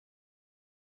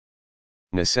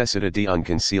Necessita di un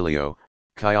consiglio,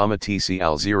 chiamateci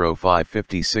al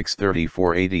 0556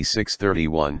 34 86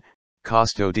 31,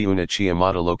 costo di una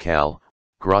chiamata locale,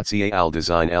 grazie al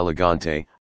design elegante,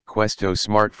 questo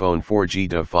smartphone 4G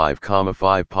da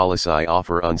 5,5 Pollici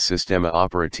offre un sistema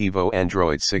operativo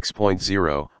Android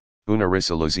 6.0, una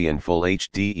risoluzione Full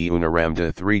HD e una RAM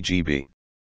da 3 GB.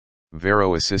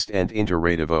 Vero assistente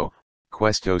interattivo,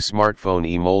 questo smartphone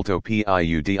e molto più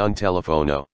di un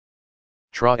telefono.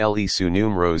 Tra le su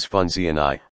numerose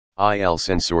funzioni, il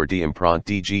sensore di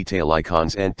impronta digitali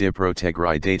consente di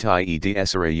proteggere dati e di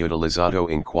essere utilizzato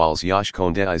in qualsiasi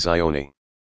condizione.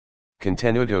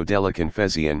 Contenuto della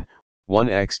confezione,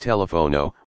 1x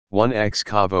telefono, 1x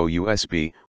cavo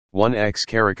USB, 1x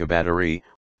caricabatterie,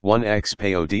 1x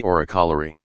paio di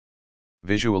oricalori.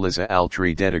 Visualizza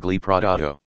altri dettagli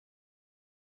prodotto.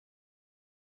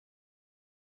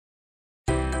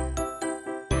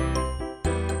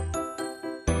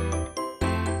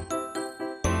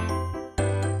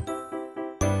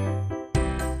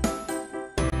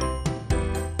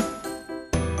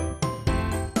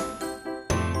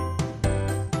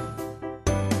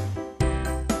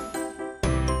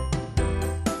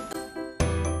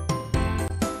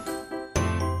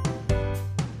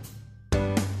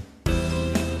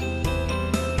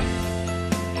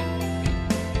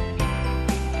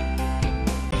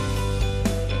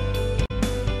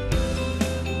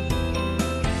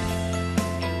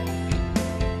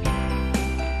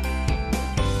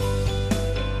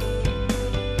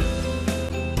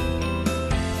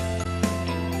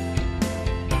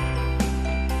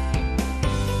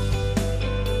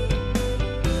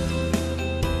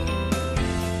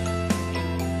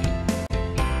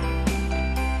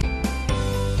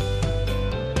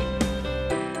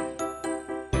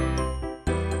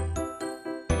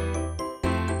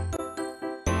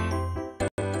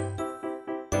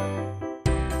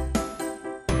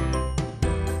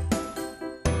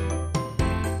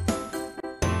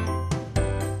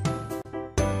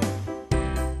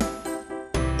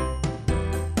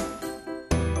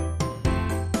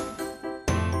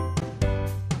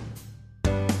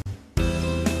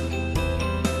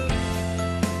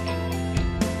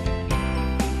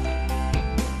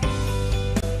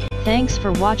 Thanks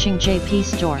for watching JP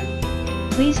Store.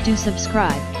 Please do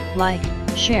subscribe, like,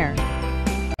 share,